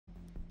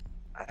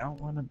I don't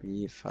want to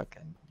be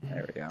fucking.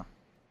 There we go.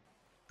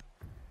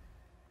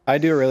 I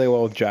do really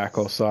well with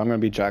Jackal, so I'm gonna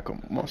be Jackal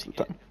most of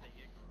the time.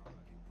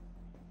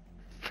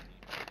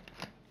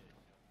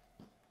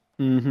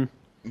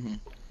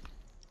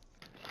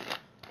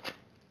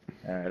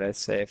 Alright, I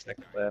saved the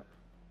clip.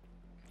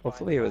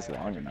 Hopefully it was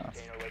long enough.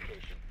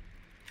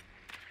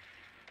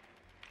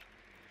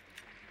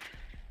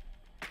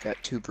 Got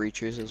 2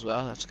 breachers as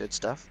well. That's good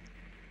stuff.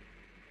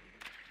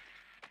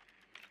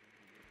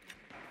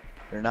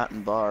 They're not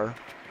in bar.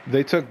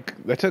 They took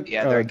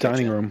Yeah, they're in dining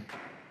kitchen. room.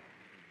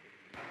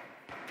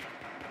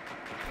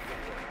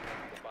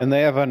 And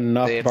they have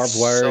enough They have barbed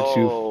wire to.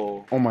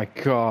 so... Oh my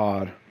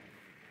god.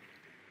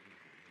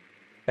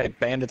 Hey,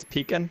 bandits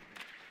peeking?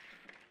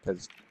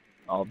 Because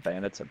all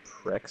bandits are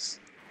pricks.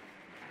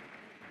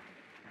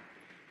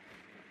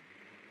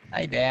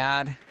 Hi,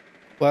 Dad.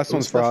 Last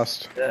one's Who's the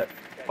Frost.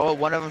 Oh,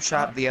 one of them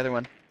shot the other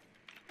one.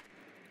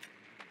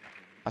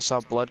 I saw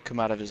blood come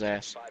out of his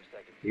ass.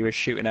 He was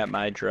shooting at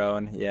my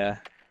drone, yeah.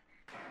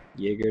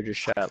 Jaeger just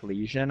shot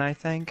Legion, I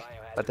think.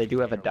 But they do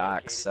have a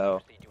dock,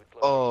 so...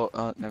 Oh,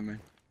 never mind.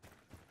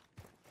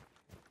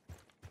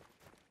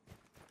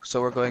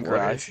 So we're going What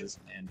garage. is this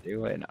man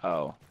doing?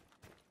 Oh.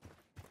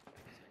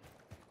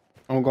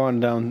 I'm going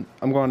down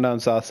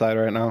south side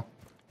right now.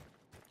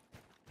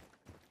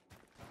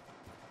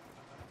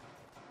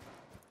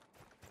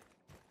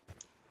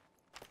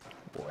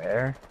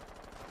 Where?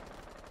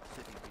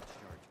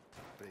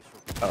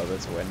 Oh,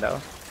 this window?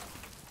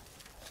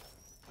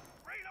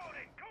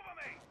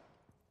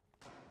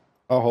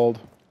 I'll hold.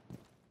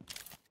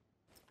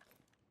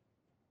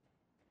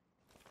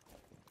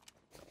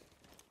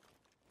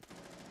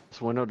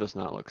 This window does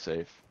not look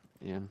safe,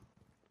 Ian.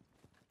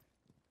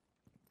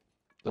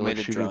 They're Want like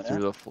me to shooting drone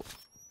through it?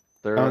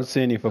 the I don't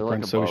see any they're, like,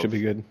 footprints, so we should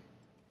be above. good.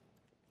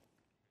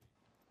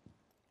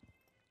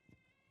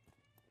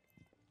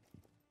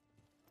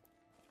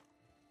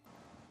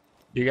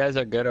 You guys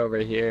are good over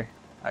here.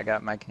 I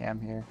got my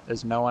cam here.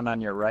 There's no one on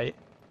your right.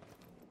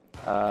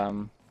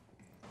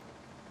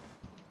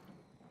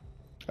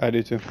 I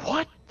do too.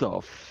 What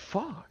the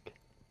fuck?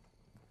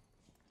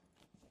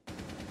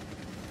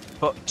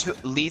 Oh,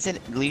 Legion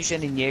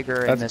and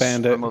Jaeger in That's this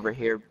Bandit. room over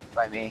here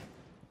by me.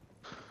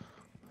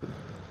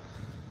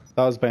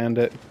 That was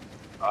Bandit.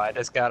 Oh, I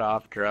just got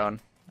off drone.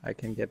 I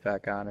can get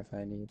back on if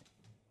I need.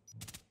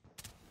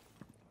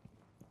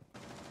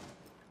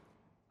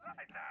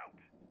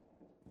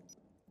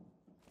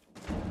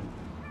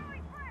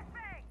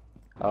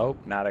 Oh,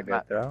 not a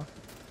good throw.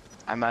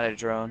 I'm out of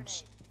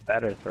drones.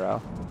 Better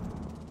throw.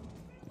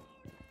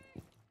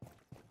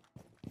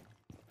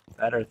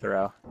 Better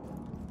throw.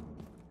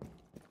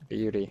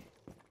 Beauty.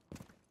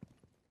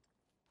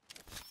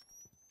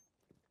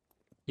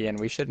 Ian,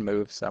 we should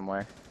move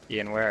somewhere.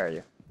 Ian, where are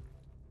you?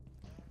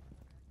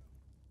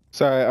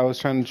 Sorry, I was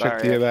trying to check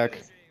Sorry, the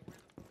back.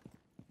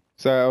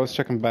 Sorry, I was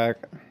checking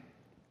back.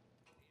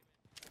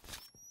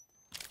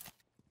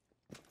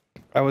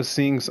 I was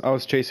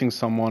chasing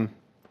someone.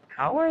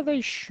 How are they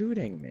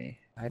shooting me?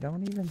 I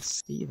don't even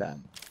see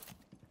them.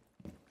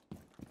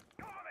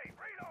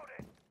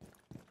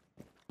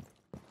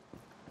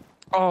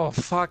 Oh,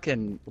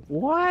 fucking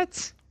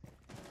what?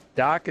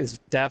 Doc is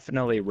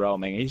definitely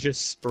roaming. He's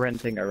just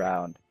sprinting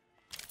around.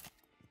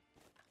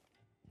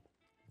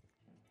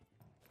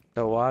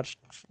 So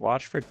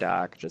watch for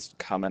Doc just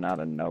coming out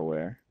of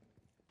nowhere.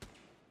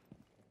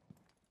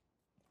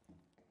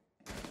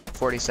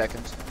 40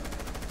 seconds.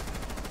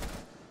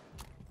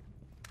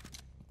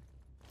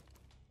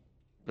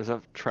 There's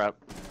a trap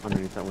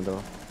underneath that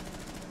window.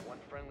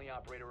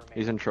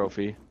 He's in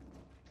trophy.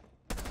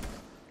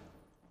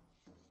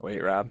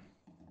 Wait, Rob.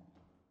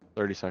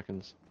 30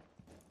 seconds.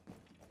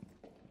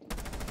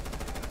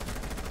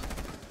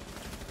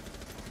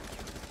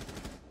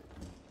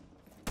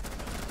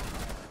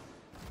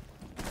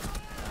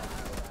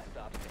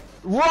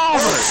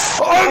 Robert!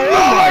 Oh,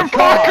 my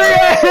god!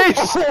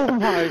 Oh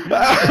my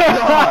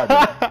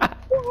god!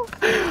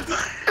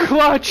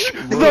 Clutch!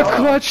 The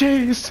clutch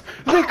ace!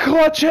 The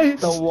clutch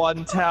ace! The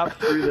one tap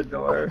through the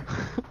door.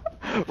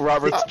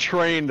 Robert's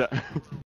trained.